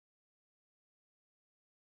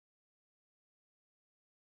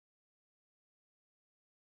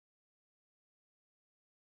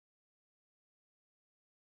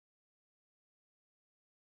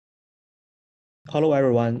Hello,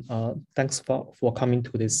 everyone. Thanks for coming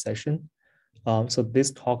to this session. So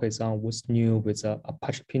this talk is on what's new with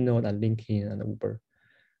Apache Pinot and LinkedIn and Uber.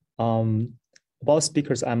 About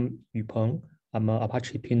speakers, I'm Yupeng. I'm an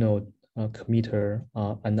Apache Pinot committer,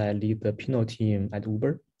 and I lead the Pinot team at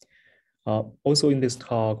Uber. Also in this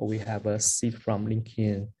talk, we have a Sid from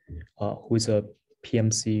LinkedIn, who is a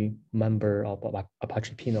PMC member of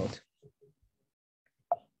Apache Pinot.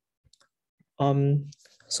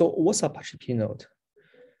 So what's Apache Pinot?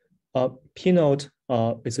 Pinot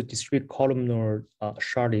is a discrete columnar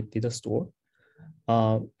sharded data store,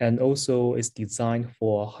 and also is designed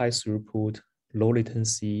for high throughput, low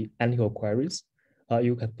latency analytical queries.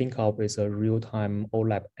 You can think of as a real-time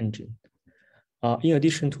OLAP engine. In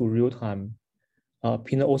addition to real-time,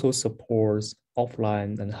 Pinot also supports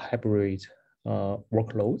offline and hybrid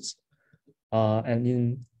workloads. And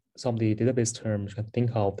in some of the database terms, you can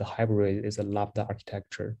think of the hybrid as a lambda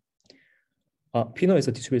architecture. Pinot is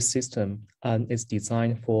a distributed system and is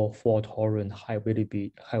designed for fault-tolerant high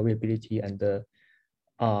availability and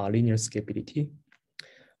linear scalability.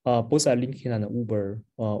 Both at LinkedIn and Uber,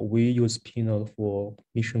 we use Pinot for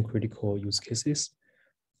mission-critical use cases,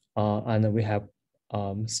 and we have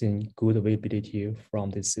seen good availability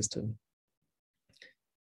from this system.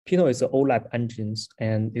 Pinot is an OLAP engine,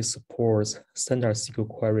 and it supports standard SQL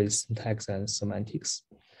queries, syntax, and semantics.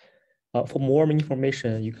 For more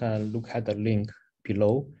information, you can look at the link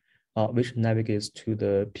below, which navigates to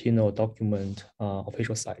the Pinot document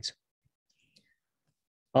official site.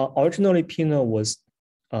 Originally, Pinot was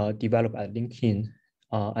developed at LinkedIn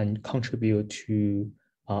and contribute to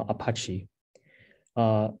Apache.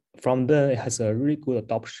 From then, it has a really good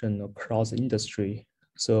adoption across the industry.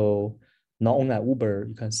 So not only at Uber,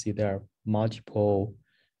 you can see there are multiple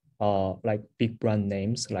like big brand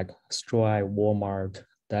names like Stripe, Walmart,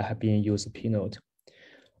 that have been used Pinot.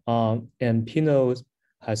 And Pinot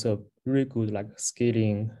has a really good like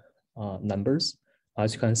scaling numbers,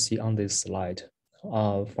 as you can see on this slide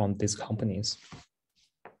from these companies.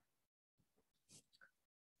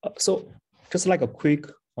 So just like a quick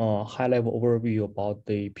high-level overview about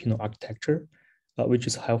the Pinot architecture, which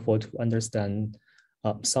is helpful to understand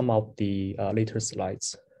some of the later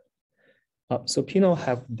slides. So Pinot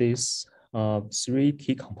have these three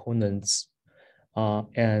key components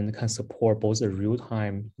and can support both the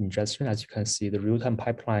real-time ingestion. As you can see, the real-time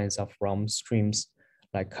pipelines are from streams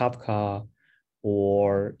like Kafka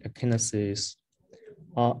or Kinesis.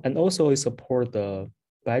 And also it support the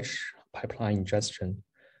batch pipeline ingestion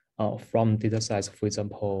from data sets, for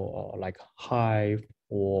example, like Hive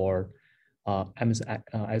or Amazon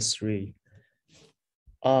S3.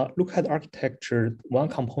 Look at architecture. One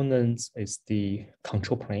component is the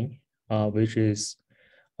control plane, which is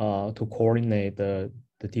to coordinate the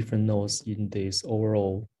different nodes in this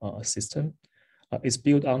overall system. It's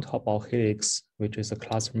built on top of Helix, which is a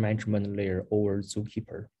cluster management layer over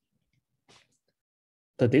Zookeeper.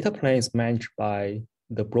 The data plane is managed by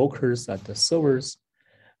the brokers and the servers.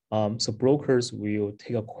 So brokers will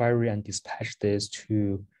take a query and dispatch this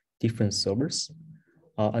to different servers.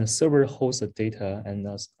 And server hosts the data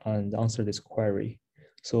and answer this query.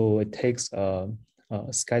 So it takes a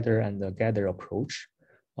scatter and a gather approach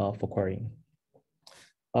for querying.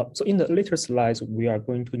 So in the later slides, we are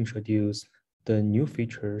going to introduce the new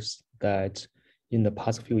features that in the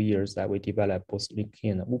past few years that we developed both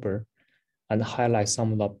LinkedIn and Uber, and highlight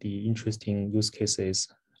some of the interesting use cases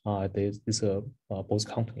both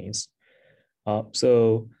companies.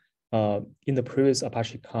 So in the previous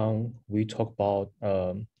ApacheCon, we talked about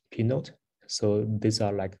Pinot. So these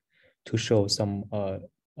are like to show some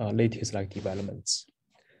latest like developments.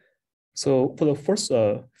 So for the first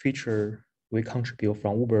feature we contribute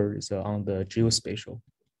from Uber is on the geospatial.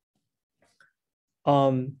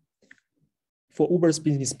 For Uber's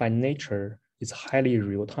business by nature, it's highly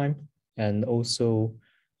real-time and also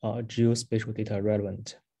geospatial data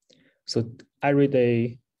relevant. So every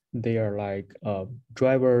day, they are like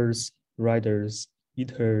drivers, riders,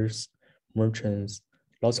 eaters, merchants,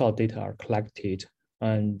 lots of data are collected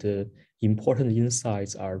and important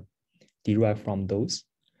insights are derived from those.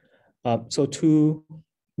 So to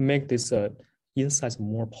make this insights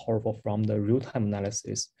more powerful from the real-time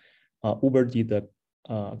analysis, Uber did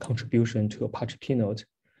a contribution to Apache Pinot.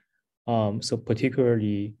 So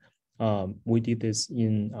particularly, we did this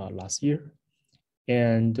in last year.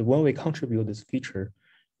 And when we contribute this feature,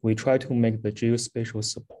 we try to make the geospatial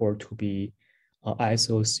support to be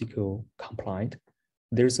ISO SQL compliant.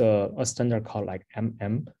 There's a standard called like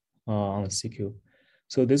MM on the SQL.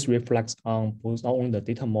 So this reflects on both not only the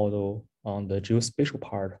data model on the geospatial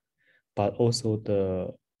part, but also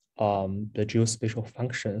the geospatial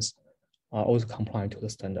functions are also compliant to the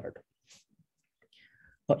standard.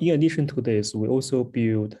 In addition to this, we also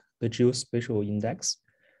build the geospatial index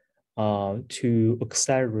to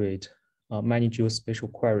accelerate many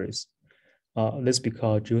geospatial queries. This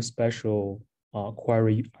because geospatial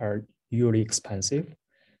queries are usually expensive.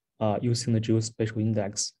 Using the geospatial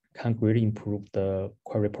index can greatly improve the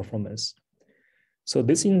query performance. So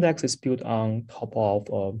this index is built on top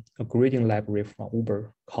of a grading library from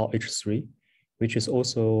Uber called H3, which is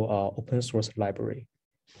also an open source library.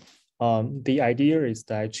 The idea is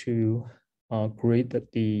that to grade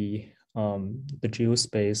the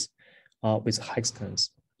geospace with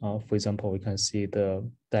hexagons. For example, we can see the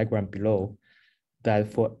diagram below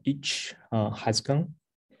that for each hexagon,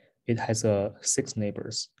 it has 6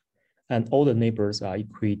 neighbors, and all the neighbors are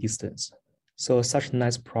equidistant. So such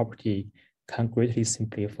nice property can greatly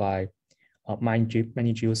simplify many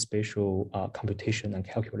geospatial computation and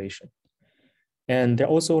calculation. And there are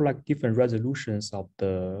also like different resolutions of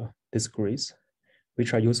these grids,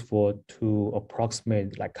 which are useful to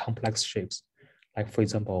approximate like complex shapes. Like for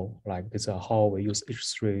example, like this is how we use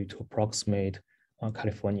H3 to approximate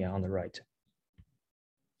California on the right.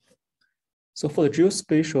 So for the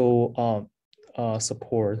geospatial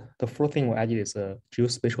support, the first thing we added is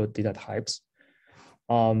geospatial data types.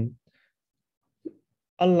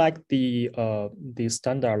 Unlike the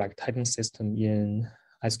standard like typing system in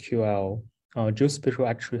SQL, geospatial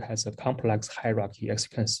actually has a complex hierarchy. As you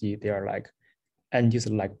can see, there are like entities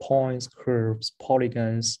like points, curves,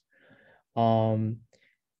 polygons, and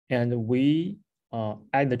we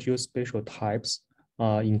add the geospatial types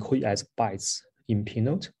included as bytes in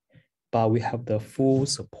Pinot, but we have the full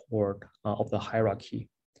support of the hierarchy.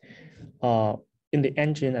 In the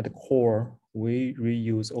engine at the core, we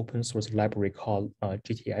reuse open source library called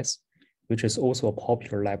GTS, which is also a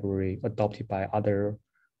popular library adopted by other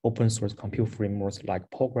open source compute frameworks like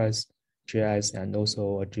Postgres, JS, and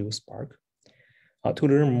also GeoSpark. To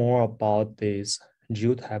learn more about these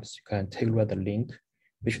geotypes, you can take a look at the link,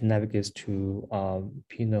 which navigates to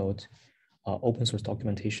Pinot open source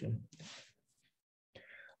documentation.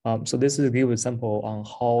 So this is a good example on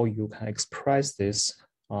how you can express this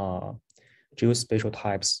geospatial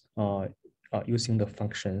types using the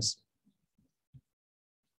functions.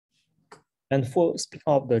 And for speaking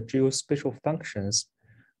of the geospatial functions,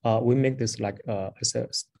 we make this like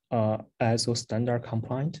ISO standard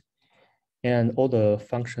compliant, and all the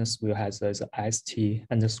functions will have as a ST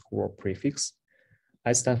underscore prefix.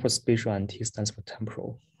 I stands for spatial and T stands for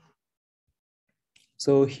temporal.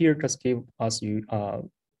 So here just give us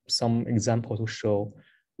some examples to show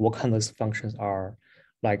what kind of functions are.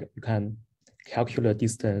 Like you can calculate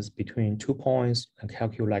distance between 2 points, you can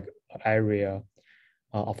calculate area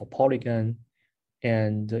of a polygon.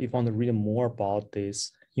 And if you want to read more about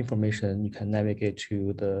this information, you can navigate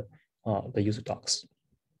to the user docs.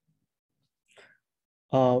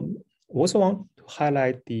 We also want to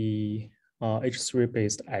highlight the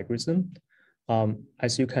H3-based algorithm.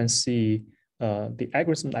 As you can see, the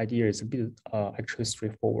algorithm idea is a bit actually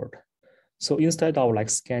straightforward. So instead of like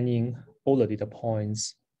scanning all the data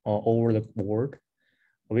points over the board,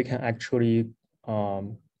 we can actually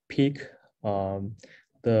pick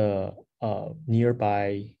the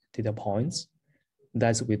nearby data points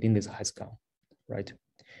that's within this hexagon, right?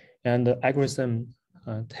 And the algorithm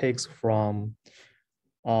takes from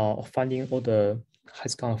finding all the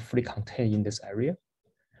hexagon fully contained in this area,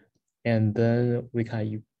 and then we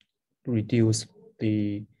can reduce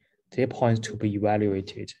the data points to be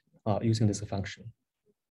evaluated using this function.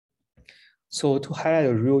 So to highlight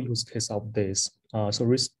a real use case of this,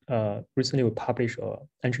 recently we published an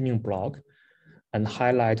engineering blog and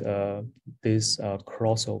highlight this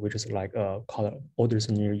carousel, which is like called orders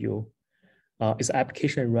near you. It's an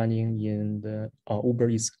application running in the Uber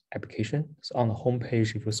Eats application. So on the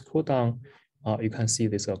homepage, if you scroll down, you can see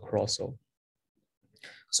this carousel.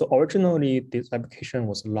 So originally, this application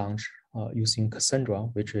was launched using Cassandra,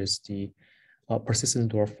 which is the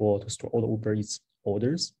persistent store to store all the Uber Eats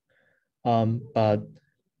orders. But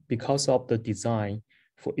because of the design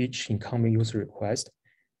for each incoming user request,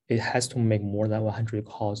 it has to make more than 100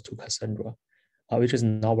 calls to Cassandra, which is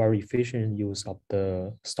not very efficient use of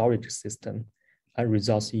the storage system, and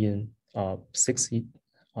results in 60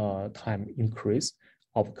 time increase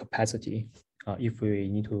of capacity if we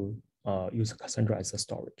need to use Cassandra as a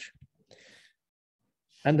storage.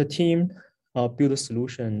 And the team built a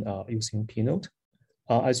solution using Pinot.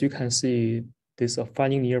 As you can see, this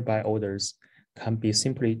finding nearby orders can be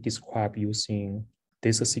simply described using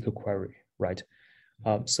this SQL query, right?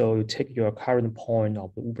 So you take your current point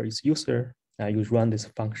of the Uber Eats user, and you run this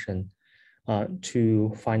function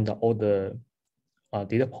to find all the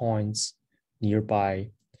data points nearby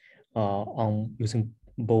on using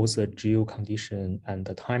both the geo condition and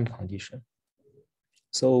the time condition.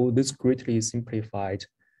 So this greatly simplified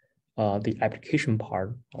the application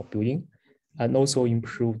part of building and also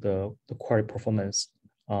improve the query performance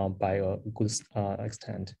by a good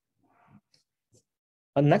extent.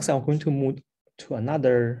 Next, I'm going to move to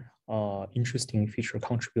another interesting feature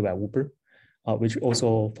contributed by Uber, which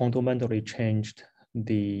also fundamentally changed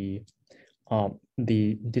the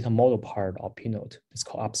data model part of Pinot. It's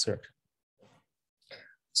called Upsert.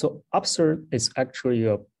 So Upsert is actually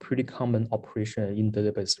a pretty common operation in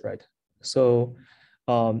database, right? So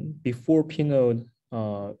before Pinot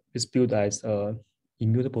is built as an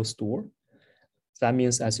immutable store, that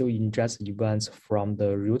means as you ingest events from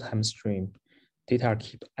the real-time stream, data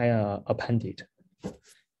keep appended.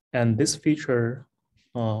 And this feature,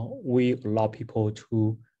 we allow people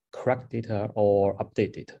to correct data or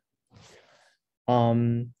update it.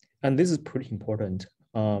 And this is pretty important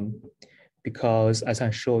because as I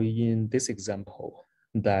show in this example,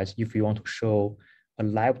 that if you want to show a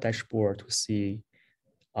live dashboard to see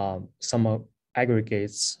some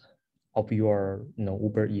aggregates of your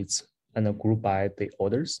Uber Eats and group by the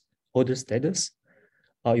order status,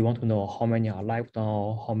 you want to know how many are live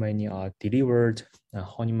now, how many are delivered, and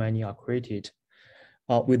how many are created.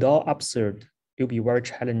 Without Upsert, it'll be very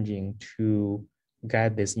challenging to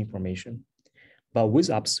get this information. But with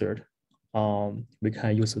Upsert, we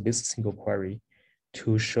can use this single query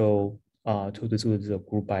to show to do the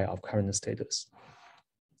group by of current status.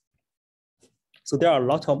 So there are a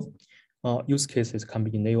lot of use cases can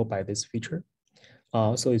be enabled by this feature.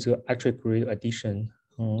 So it's actually a great addition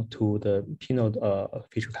to the Pinot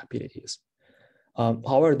feature capabilities.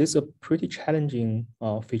 However, this is a pretty challenging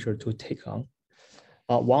feature to take on.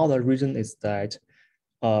 One of the reasons is that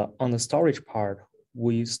on the storage part,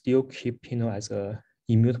 we still keep Pinot as a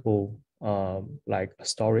immutable like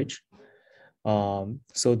storage.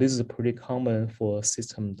 So this is pretty common for a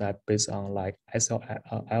system that based on like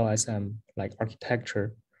LSM like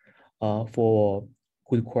architecture for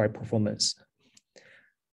good query performance.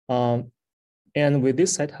 And with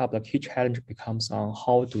this setup, the key challenge becomes on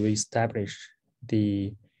how do we establish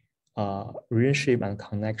the relationship and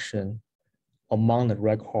connection among the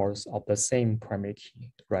records of the same primary key,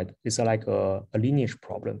 right? It's like a lineage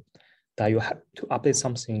problem that you have to update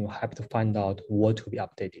something, you have to find out what to be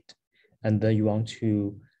updated. And then you want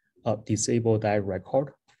to disable that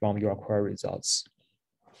record from your query results.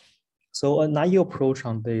 So an ideal approach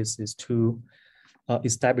on this is to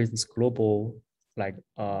establish this global like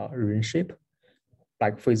relationship.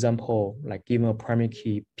 Like for example, like given a primary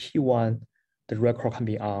key P1, the record can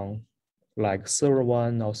be on like server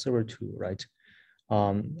 1 or server 2, right?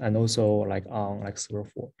 And also like on like server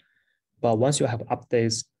 4. But once you have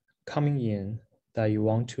updates coming in that you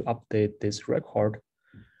want to update this record,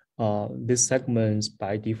 these segments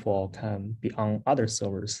by default can be on other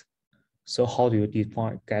servers. So how do you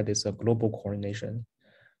get this global coordination,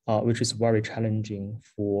 which is very challenging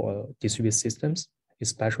for distributed systems,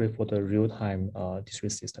 especially for the real-time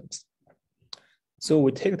distributed systems. So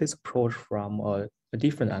we take this approach from a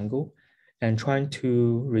different angle and trying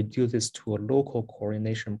to reduce this to a local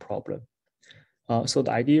coordination problem. So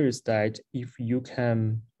the idea is that if you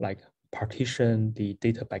can like partition the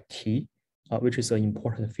data by key, which is an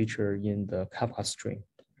important feature in the Kafka stream,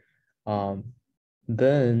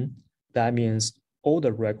 then that means all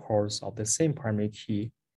the records of the same primary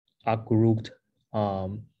key are grouped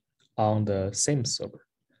on the same server,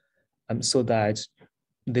 so that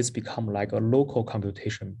this become like a local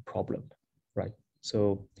computation problem, right?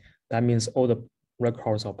 So that means all the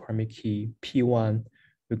records of primary key P1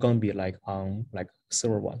 are going to be like on like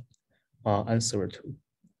server 1 and server 2.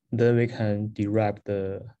 Then we can derive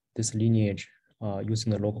this lineage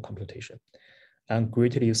using the local computation and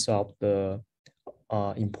greatly solve the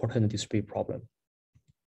important dispute problem.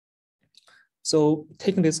 So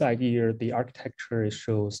taking this idea, the architecture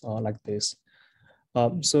shows like this.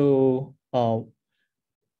 So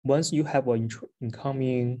once you have an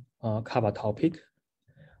incoming Kafka topic,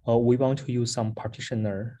 we want to use some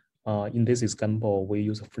partitioner. In this example, we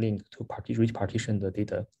use a Flink to repartition the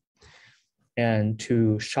data and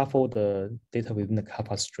to shuffle the data within the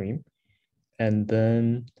Kafka stream, and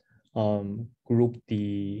then group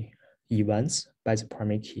the events by the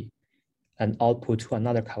primary key and output to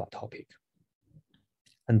another Kafka topic.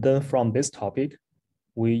 And then from this topic,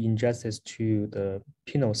 we ingest this to the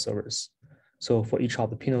Pinot servers. So for each of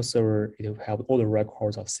the Pinot server, it will have all the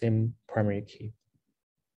records of same primary key.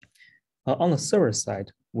 On the server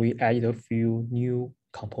side, we added a few new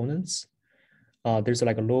components. There's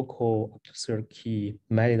like a local Upsert key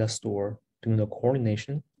metadata store doing the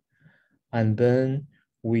coordination. And then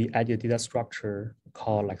we added a data structure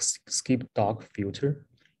called like skip doc filter.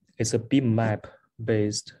 It's a bitmap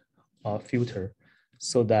based filter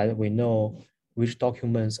so that we know which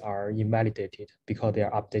documents are invalidated because they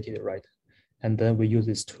are updated, right? And then we use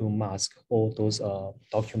this to mask all those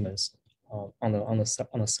documents on the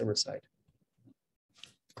server side.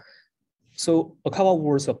 So a couple of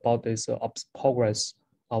words about this progress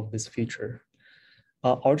of this feature.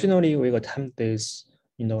 Originally, we attempted this,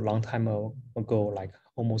 long time ago, like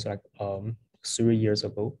almost like 3 years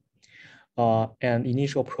ago. An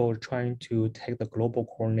initial approach trying to take the global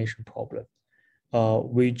coordination problem,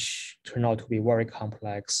 which turned out to be very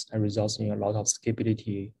complex and results in a lot of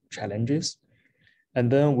scalability challenges. And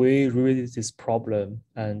then we revisited this problem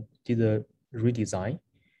and did a redesign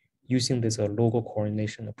using this local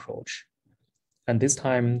coordination approach. And this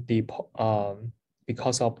time,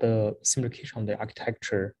 because of the simplification of the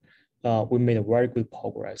architecture, we made a very good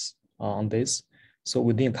progress on this. So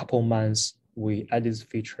within a couple of months, we added this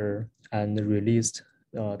feature and released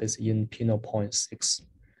this in Pinot 0.6.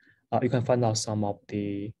 You can find out some of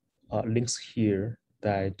the links here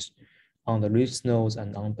that on the release notes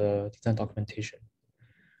and on the design documentation.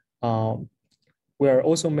 We are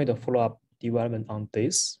also made a follow-up development on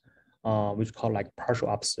this, which called like partial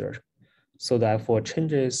Upsert, so that for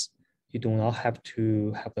changes, you do not have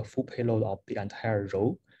to have the full payload of the entire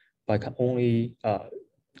row, but can only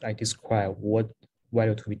like describe what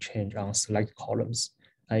value to be changed on select columns,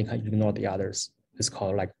 and you can ignore the others. It's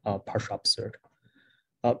called like partial Upsert.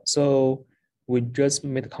 So we just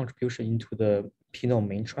made a contribution into the Pinot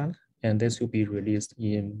main trunk, and this will be released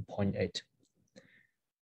in 0.8.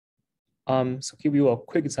 So give you a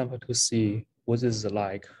quick example to see what this is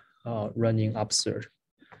like running Upsert.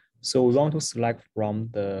 So we want to select from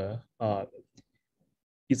the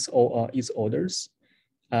its orders,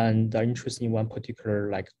 and are interested in one particular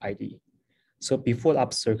like ID. So before the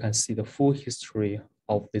Upsert can see the full history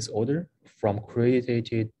of this order from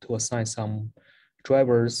created to assign some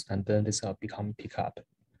drivers, and then this become pickup.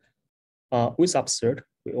 With Upsert,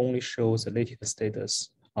 we only show the latest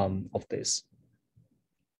status of this.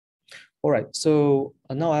 All right, so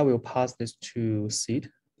now I will pass this to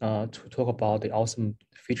Sid to talk about the awesome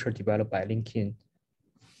feature developed by LinkedIn.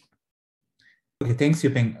 Okay, thanks,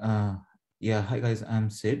 Yuping. Yeah, hi guys, I'm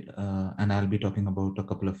Sid, and I'll be talking about a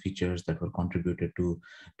couple of features that were contributed to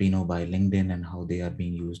Pinot by LinkedIn and how they are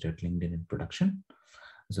being used at LinkedIn in production.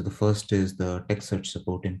 So the first is the text search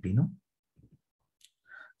support in Pinot.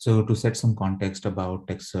 So to set some context about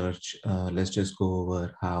text search, let's just go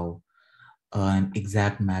over how an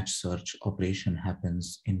exact match search operation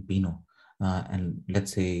happens in Pinot. And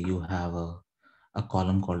let's say you have a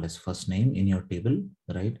column called as first name in your table,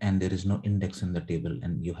 right? And there is no index in the table,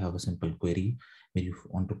 and you have a simple query where you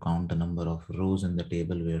want to count the number of rows in the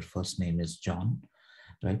table where first name is John,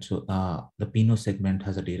 right? So the Pinot segment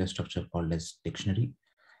has a data structure called as dictionary,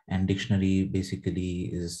 and dictionary basically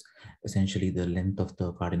is essentially the length of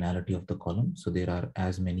the cardinality of the column. So there are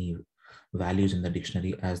as many values in the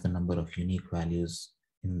dictionary as the number of unique values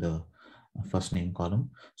in the first name column.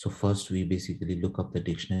 So first we basically look up the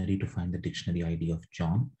dictionary to find the dictionary ID of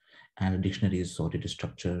John, and the dictionary is sorted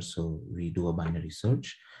structure. So we do a binary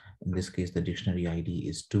search. In this case, the dictionary ID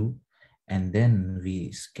is 2. And then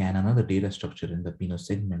we scan another data structure in the Pinot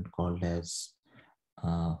segment called as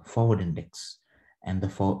forward index. And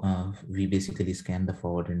we basically scan the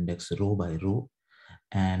forward index row by row,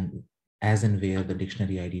 and as and where the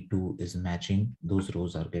dictionary ID 2 is matching, those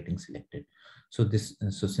rows are getting selected. So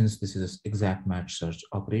since this is an exact match search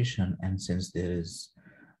operation, and since there is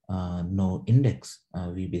no index,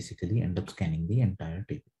 we basically end up scanning the entire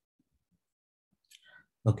table.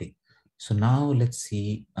 Okay, so now let's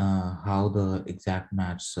see how the exact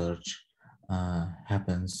match search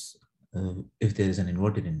happens if there is an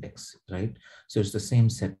inverted index, right? So it's the same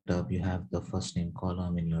setup. You have the first name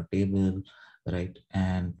column in your table, right?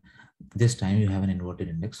 And this time you have an inverted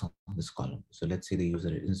index on this column. So let's say the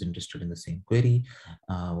user is interested in the same query,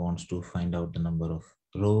 wants to find out the number of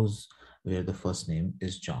rows where the first name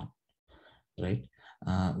is John, right?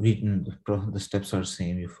 The steps are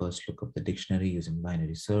same. You first look up the dictionary using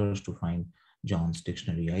binary search to find John's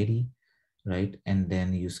dictionary ID, right? And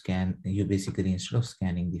then you basically, instead of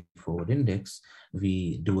scanning the forward index,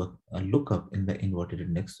 we do a lookup in the inverted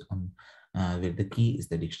index on where the key is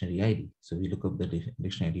the dictionary ID. So we look up the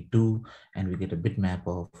dictionary ID 2, and we get a bitmap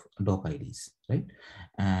of doc IDs, right?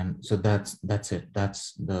 And so that's it.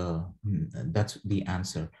 That's the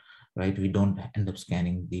answer, right? We don't end up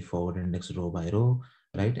scanning the forward index row by row,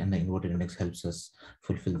 right? And the inverted index helps us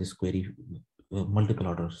fulfill this query multiple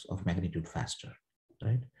orders of magnitude faster,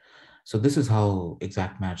 right? So this is how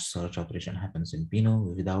exact match search operation happens in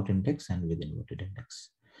Pinot without index and with inverted index.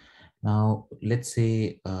 Now, let's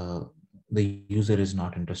say the user is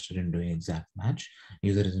not interested in doing exact match.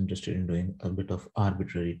 User is interested in doing a bit of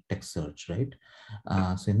arbitrary text search, right?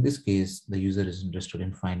 So in this case, the user is interested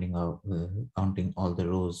in finding out, counting all the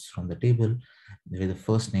rows from the table where the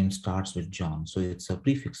first name starts with John. So it's a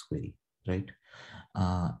prefix query, right?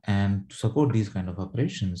 And to support these kind of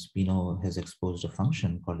operations, Pinot has exposed a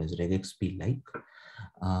function called as regexp-like,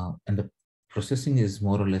 and the processing is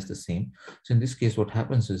more or less the same. So in this case, what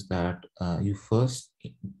happens is that you first,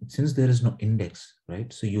 since there is no index,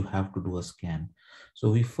 right? So you have to do a scan.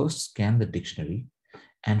 So we first scan the dictionary,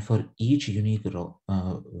 and for each unique raw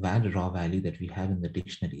value that we have in the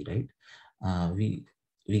dictionary, right?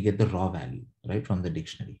 We get the raw value, right, from the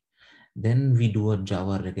dictionary. Then we do a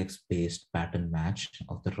Java regex based pattern match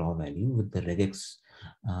of the raw value with the regex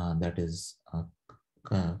that is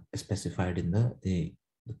specified in the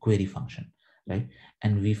query function, right?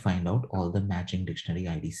 And we find out all the matching dictionary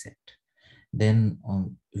ID set. Then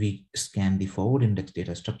we scan the forward index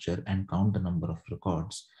data structure and count the number of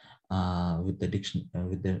records with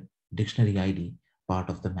the dictionary ID part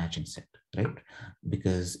of the matching set, right?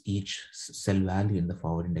 Because each cell value in the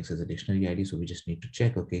forward index is a dictionary ID. So we just need to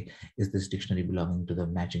check, okay, is this dictionary belonging to the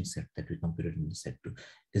matching set that we computed in the set to?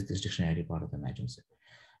 Is this dictionary ID part of the matching set?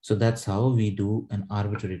 So that's how we do an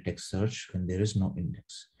arbitrary text search when there is no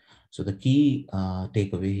index. So the key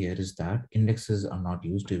takeaway here is that indexes are not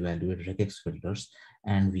used to evaluate regex filters,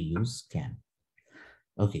 and we use scan.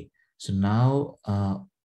 Okay, so now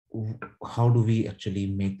how do we actually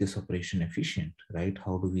make this operation efficient, right?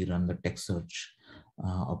 How do we run the text search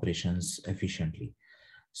operations efficiently?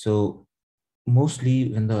 So mostly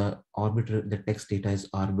when the text data is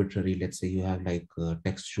arbitrary, let's say you have like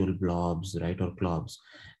textual blobs, right, or globs,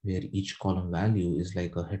 where each column value is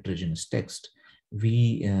like a heterogeneous text,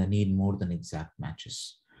 we need more than exact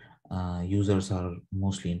matches. Users are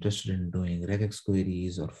mostly interested in doing regex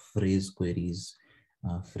queries or phrase queries.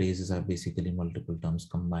 Phrases are basically multiple terms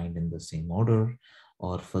combined in the same order,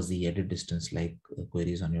 or fuzzy edit distance like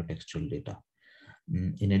queries on your textual data.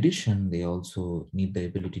 In addition, they also need the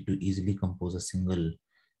ability to easily compose a single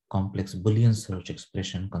complex Boolean search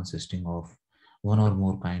expression consisting of one or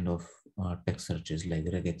more kind of text searches like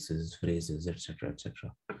regexes, phrases, etc.,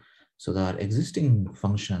 etc. So the existing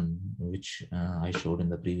function, which I showed in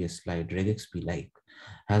the previous slide, regexp-like,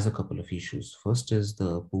 has a couple of issues. First is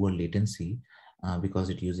the poor latency because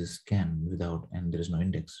it uses scan without, and there is no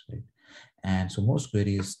index, right? And so most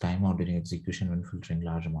queries time out during execution when filtering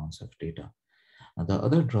large amounts of data. The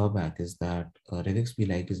other drawback is that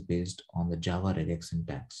regexp-like is based on the Java regex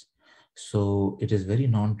syntax. So it is very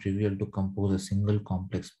non-trivial to compose a single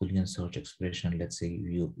complex Boolean search expression, let's say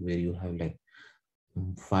where you have like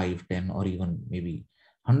 5, 10, or even maybe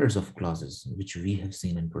hundreds of clauses, which we have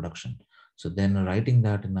seen in production. So then writing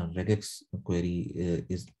that in a regex query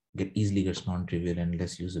easily gets non-trivial and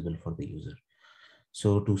less usable for the user.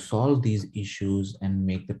 So to solve these issues and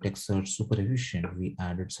make the text search super efficient, we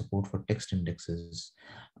added support for text indexes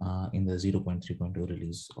in the 0.3.0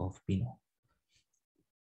 release of Pinot.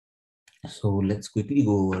 So let's quickly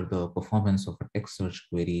go over the performance of a text search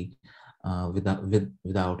query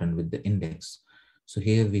without and with the index. So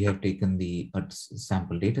here we have taken the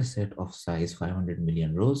sample data set of size 500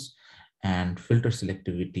 million rows and filter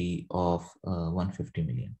selectivity of 150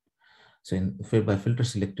 million. So by filter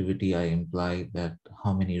selectivity, I imply that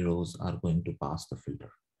how many rows are going to pass the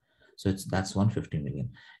filter. So that's 150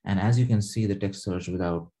 million. And as you can see, the text search with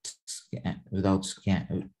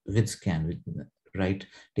scan, right,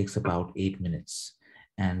 takes about 8 minutes.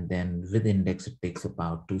 And then with index, it takes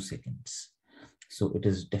about 2 seconds. So it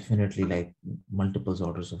is definitely like multiples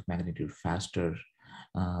orders of magnitude faster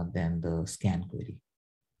than the scan query.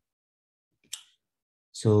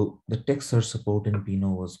 So the text search support in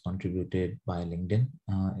Pinot was contributed by LinkedIn.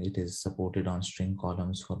 It is supported on string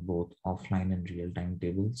columns for both offline and real-time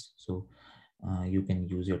tables. So you can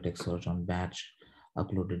use your text search on batch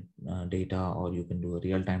uploaded data, or you can do a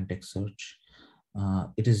real-time text search.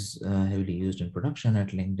 It is heavily used in production at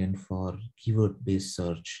LinkedIn for keyword-based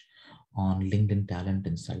search on LinkedIn Talent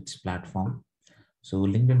Insights platform. So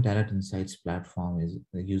LinkedIn Talent Insights platform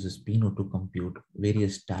uses Pinot to compute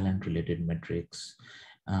various talent-related metrics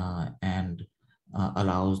and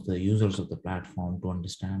allows the users of the platform to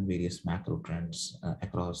understand various macro trends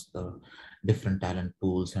across the different talent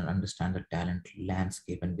pools and understand the talent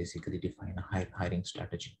landscape and basically define a hiring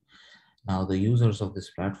strategy. Now, the users of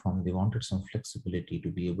this platform, they wanted some flexibility to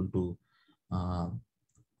be able to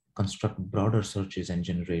construct broader searches and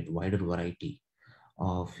generate wider variety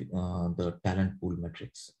of the talent pool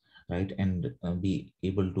metrics, right? And be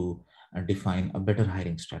able to define a better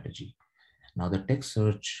hiring strategy. Now, the text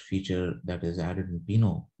search feature that is added in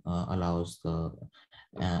Pinot allows the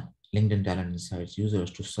uh, LinkedIn Talent Insights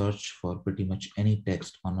users to search for pretty much any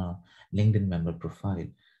text on a LinkedIn member profile.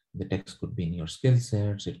 The text could be in your skill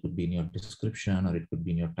sets, it could be in your description, or it could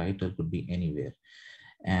be in your title, could be anywhere.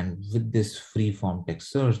 And with this free form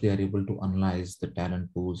text search, they are able to analyze the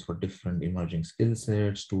talent pools for different emerging skill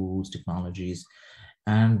sets, tools, technologies,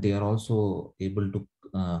 and they are also able to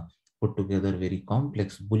put together very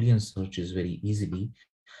complex Boolean searches very easily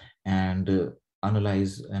and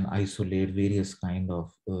analyze and isolate various kind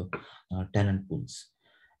of talent pools.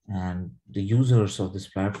 And the users of this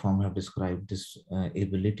platform have described this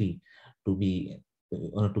ability to be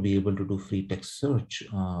able to do free text search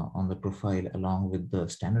on the profile along with the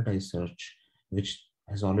standardized search, which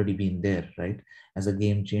has already been there, right, as a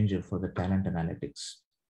game changer for the talent analytics.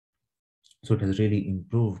 So it has really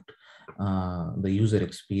improved the user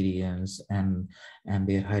experience and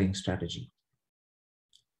their hiring strategy.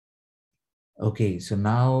 Okay, so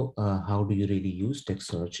now how do you really use text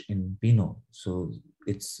search in Pinot? So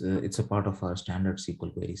it's a part of our standard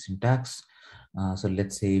SQL query syntax. So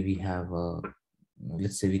let's say we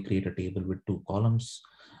create a table with two columns.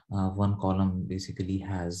 One column basically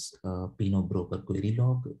has a Pinot broker query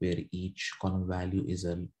log, where each column value is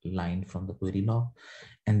a line from the query log,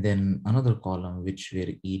 and then another column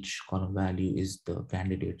where each column value is the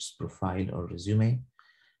candidate's profile or resume,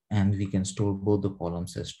 and we can store both the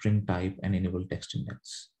columns as string type and enable text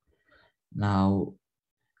index. Now,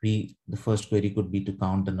 the first query could be to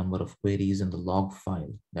count the number of queries in the log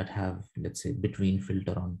file that have, let's say, between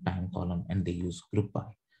filter on time column, and they use group by.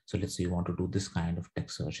 So let's say you want to do this kind of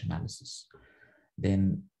text search analysis.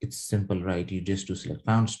 Then it's simple, right? You just do select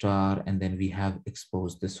count star, and then we have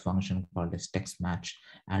exposed this function called as text match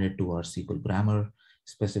added to our SQL grammar.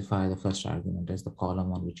 Specify the first argument as the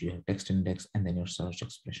column on which you have text index, and then your search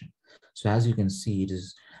expression. So as you can see, it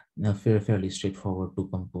is fairly straightforward to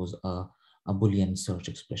compose a Boolean search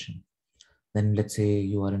expression. Then let's say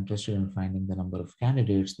you are interested in finding the number of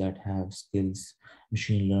candidates that have skills,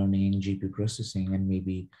 machine learning, GPU processing, and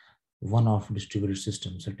maybe one-off distributed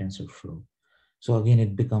systems or TensorFlow. So again,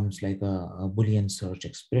 it becomes like a Boolean search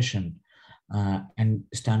expression and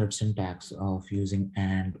standard syntax of using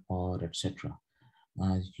and, or, etc.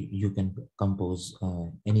 You can compose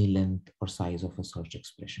any length or size of a search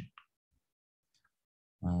expression.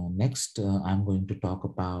 Next, I'm going to talk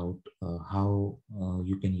about how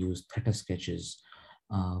you can use theta sketches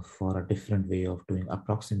for a different way of doing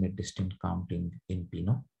approximate distinct counting in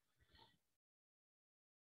Pinot.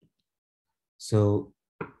 So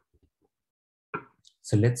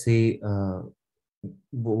let's say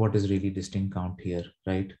what is really distinct count here,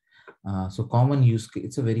 right? So common use case,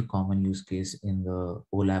 it's a very common use case in the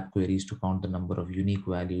OLAP queries to count the number of unique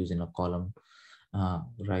values in a column,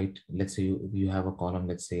 right? Let's say you have a column,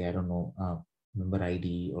 let's say, I don't know, member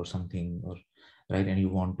ID or something, or right, and you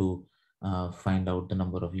want to find out the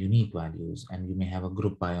number of unique values, and you may have a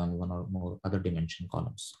group by on one or more other dimension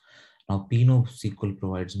columns. Now, Pinot SQL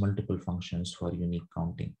provides multiple functions for unique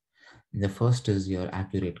counting. The first is your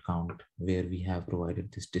accurate count, where we have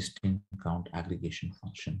provided this distinct count aggregation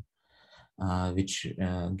function, which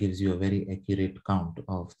gives you a very accurate count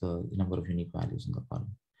of the number of unique values in the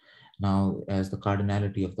column. Now, as the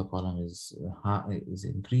cardinality of the column is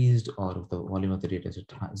increased, or if the volume of the data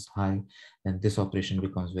is high, then this operation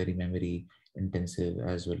becomes very memory intensive,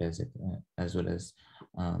 as well as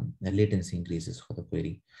the latency increases for the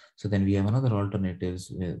query. So then we have another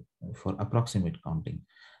alternatives for approximate counting.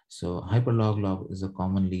 So hyperlog is a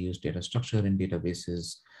commonly used data structure in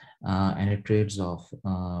databases, and it trades off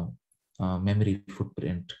memory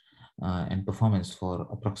footprint and performance for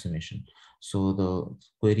approximation. So the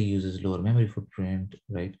query uses lower memory footprint,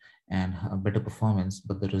 right, and a better performance,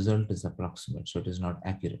 but the result is approximate, so it is not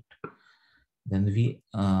accurate. Then we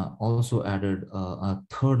also added a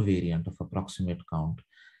third variant of approximate count,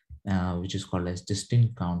 which is called as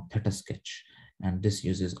distinct count theta sketch. And this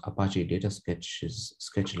uses Apache data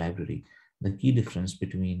sketch library. The key difference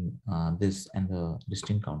between this and the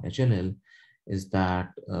distinct count HLL is that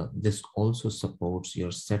this also supports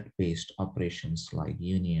your set-based operations like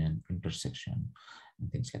union, intersection,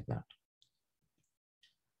 and things like that.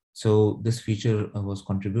 So this feature was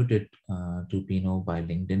contributed to Pinot by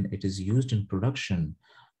LinkedIn. It is used in production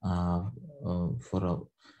for a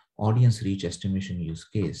audience reach estimation use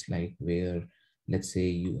case, like where, let's say,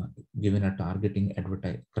 you given a targeting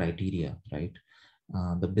criteria, right?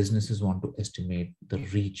 The businesses want to estimate the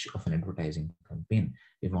reach of an advertising campaign.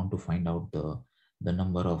 They want to find out the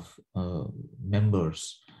number of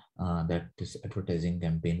members that this advertising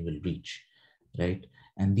campaign will reach, right?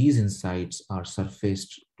 And these insights are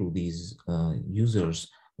surfaced to these users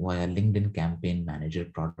via LinkedIn Campaign Manager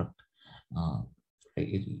product, uh,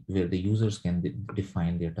 where the users can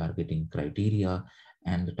define their targeting criteria,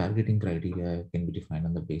 and the targeting criteria can be defined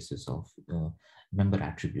on the basis of member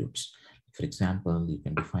attributes. For example, you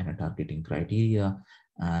can define a targeting criteria,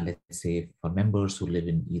 let's say for members who live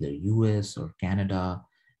in either US or Canada,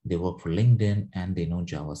 they work for LinkedIn and they know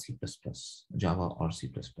Java, Java or C++.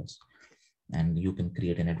 And you can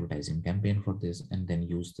create an advertising campaign for this and then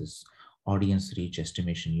use this audience reach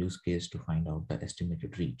estimation use case to find out the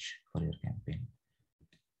estimated reach for your campaign.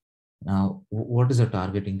 Now, what is a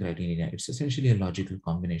targeting criteria? It's essentially a logical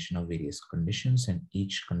combination of various conditions, and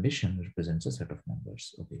each condition represents a set of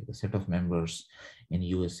members. Okay, the set of members in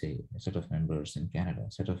USA, a set of members in Canada,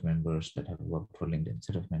 a set of members that have worked for LinkedIn,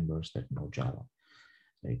 set of members that know Java,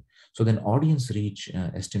 right? So then audience reach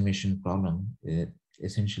estimation problem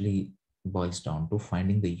essentially boils down to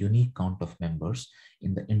finding the unique count of members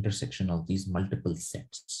in the intersection of these multiple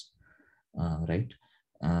sets, right?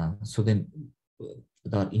 So then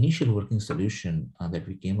the initial working solution that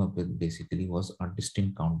we came up with basically was our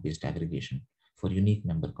distinct count based aggregation for unique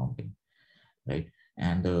member counting, right?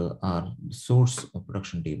 And our source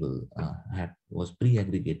production table was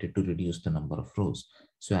pre-aggregated to reduce the number of rows.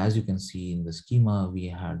 So as you can see in the schema, we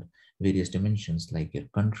had various dimensions like your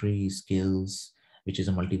country, skills, which is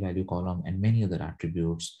a multi-value column, and many other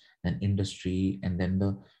attributes, then industry, and then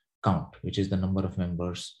the count, which is the number of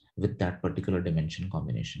members with that particular dimension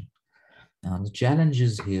combination. The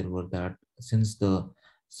challenges here were that since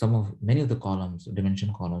many of the columns,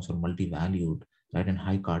 dimension columns, were multi-valued, right, and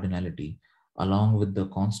high cardinality, along with the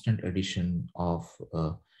constant addition of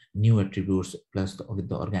new attributes plus with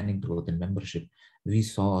the organic growth in membership, we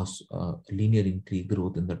saw a linear increase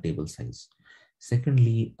growth in the table size.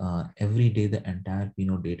 Secondly, every day the entire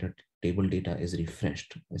Pinot table data is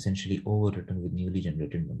refreshed, essentially overwritten with newly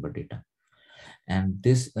generated member data. And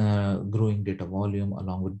this growing data volume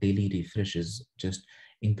along with daily refreshes just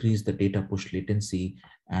increase the data push latency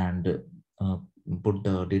and put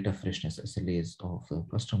the data freshness SLAs of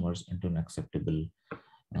customers into an acceptable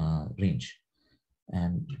range.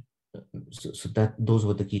 And so that those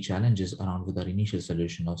were the key challenges around with our initial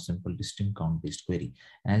solution of simple distinct count based query.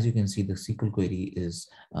 And as you can see, the SQL query is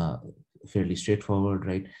fairly straightforward,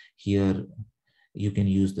 right? Here you can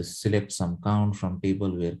use the select some count from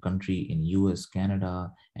table where country in US,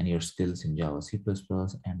 Canada, and your skills in Java, C++,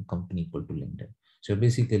 and company equal to LinkedIn. So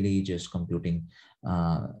basically just computing,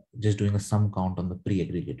 just doing a sum count on the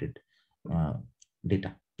pre-aggregated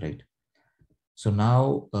data, right? So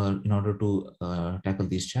now in order to tackle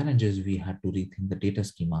these challenges, we had to rethink the data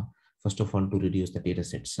schema, first of all, to reduce the data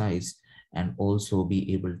set size and also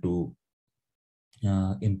be able to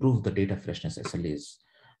improve the data freshness SLAs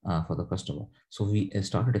for the customer. So we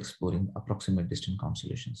started exploring approximate distinct count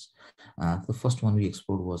solutions. The first one we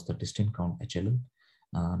explored was the distinct count HLL.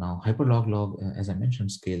 Now hyperlog as I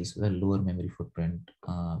mentioned, scales well, lower memory footprint,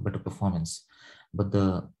 better performance. But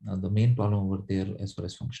the main problem over there as far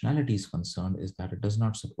as functionality is concerned is that it does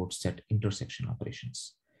not support set intersection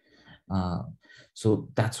operations. So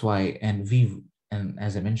that's why, and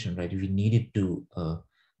as I mentioned, right, we needed to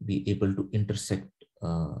be able to intersect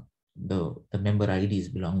the member IDs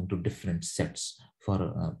belonging to different sets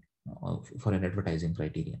for an advertising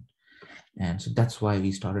criterion. And so that's why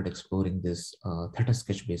we started exploring this theta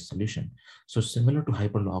sketch based solution. So similar to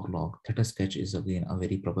hyperlog, theta sketch is again a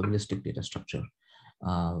very probabilistic data structure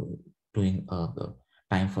doing the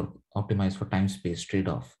optimized for time space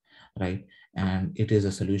trade-off, right? And it is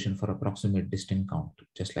a solution for approximate distinct count,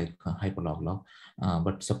 just like hyperlog,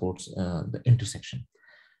 but supports the intersection.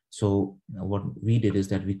 So what we did is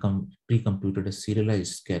that we pre-computed a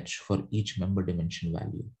serialized sketch for each member dimension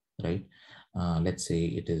value, right? Let's say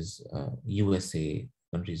it is USA,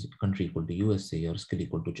 country equal to USA or skill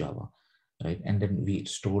equal to Java, right? And then we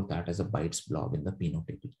stored that as a bytes blob in the Pinot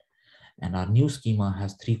table. And our new schema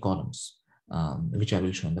has 3 columns, which I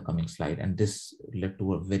will show in the coming slide. And this led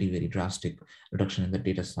to a very, very drastic reduction in the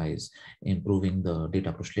data size, improving the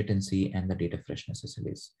data push latency and the data freshness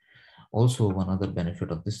SLAs. Also, one other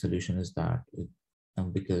benefit of this solution is that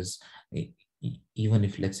because even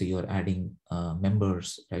if, let's say, you're adding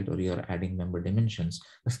members, right, or you're adding member dimensions,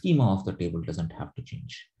 the schema of the table doesn't have to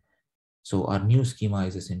change. So our new schema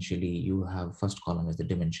is essentially you have first column is the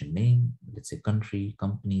dimension name, let's say country,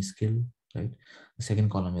 company, skill, right? The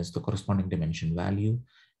second column is the corresponding dimension value.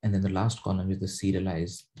 And then the last column is the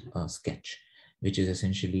serialized sketch, which is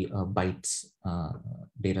essentially a bytes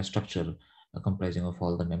data structure comprising of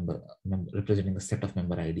all the representing a set of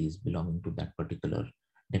member IDs belonging to that particular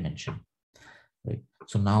dimension, right?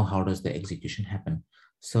 So now how does the execution happen?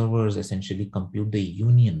 Servers essentially compute the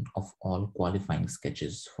union of all qualifying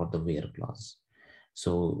sketches for the where clause.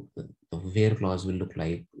 So the where clause will look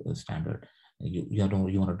like standard. You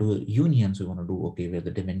want to do a union, so you want to do, okay, where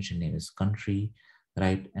the dimension name is country,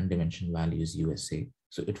 right, and dimension value is USA.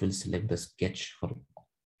 So it will select the sketch for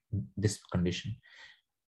this condition,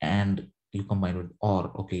 and you combine with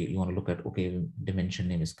or, okay, you want to look at, okay, dimension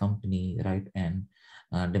name is company, right, and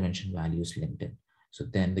dimension value is LinkedIn. So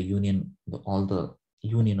then the union, all the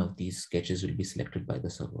union of these sketches will be selected by the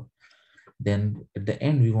server. Then at the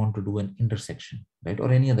end, we want to do an intersection, right,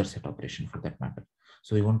 or any other set operation for that matter.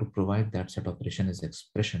 So we want to provide that set operation as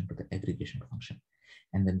expression to the aggregation function.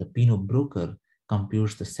 And then the Pinot broker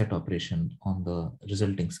computes the set operation on the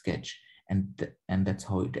resulting sketch. And that's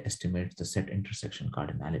how it estimates the set intersection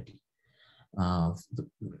cardinality. The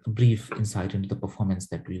brief insight into the performance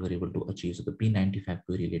that we were able to achieve. So the P95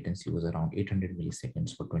 query latency was around 800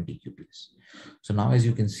 milliseconds for 20 QPS. So now, as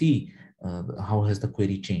you can see, how has the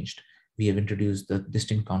query changed? We have introduced the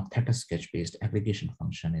distinct count theta sketch-based aggregation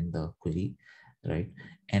function in the query, right?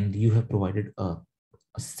 And you have provided a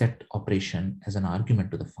set operation as an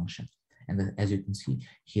argument to the function. And as you can see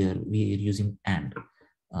here, we are using AND.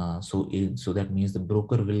 So that means the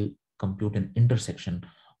broker will compute an intersection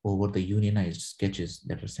over the unionized sketches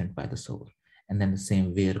that are sent by the server. And then the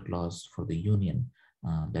same where clause for the union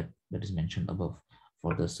that is mentioned above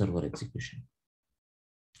for the server execution.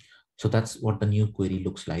 So that's what the new query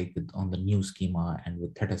looks like on the new schema and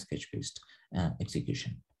with theta sketch-based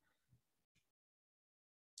execution.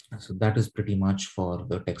 So that is pretty much for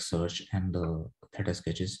the text search and the theta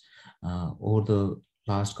sketches. Over the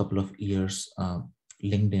last couple of years,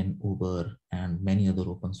 LinkedIn, Uber, and many other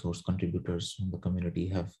open source contributors in the community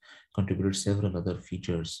have contributed several other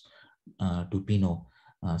features to Pinot.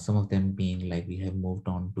 Some of them being like we have moved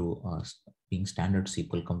on to being standard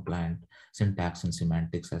SQL compliant, syntax and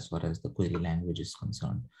semantics as far as the query language is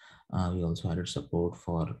concerned. We also added support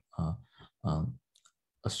for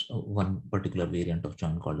one particular variant of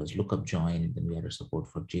join called as lookup join. Then we added support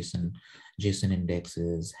for JSON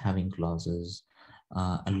indexes, having clauses,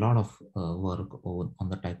 a lot of work on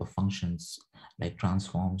the type of functions like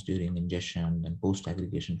transforms during ingestion and post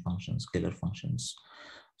aggregation functions, killer functions.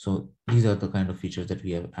 So these are the kind of features that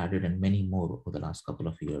we have added and many more over the last couple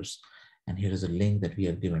of years. And here is a link that we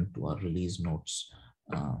have given to our release notes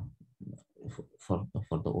for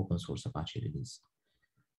the open source Apache release.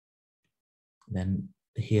 Then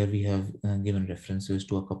here we have given references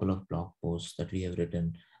to a couple of blog posts that we have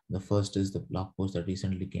written. The first is the blog post that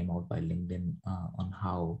recently came out by LinkedIn on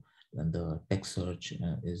how the text search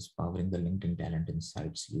is powering the LinkedIn Talent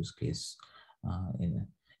Insights use case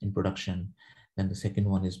in production. Then the second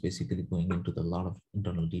one is basically going into a lot of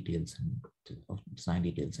internal details and of design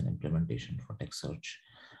details and implementation for text search.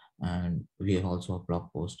 And we have also a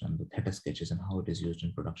blog post on the theta sketches and how it is used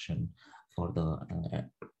in production for the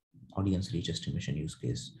audience reach estimation use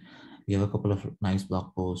case. We have a couple of nice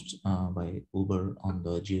blog posts by Uber on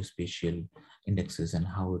the geospatial indexes and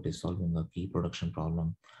how it is solving a key production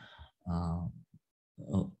problem.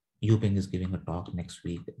 Yuping is giving a talk next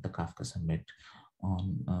week at the Kafka Summit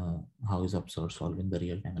on how is Upsert solving the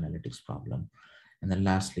real-time analytics problem. And then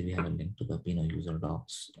lastly, we have a link to the Pinot user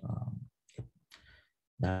docs.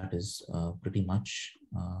 That is pretty much.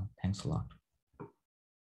 Thanks a lot.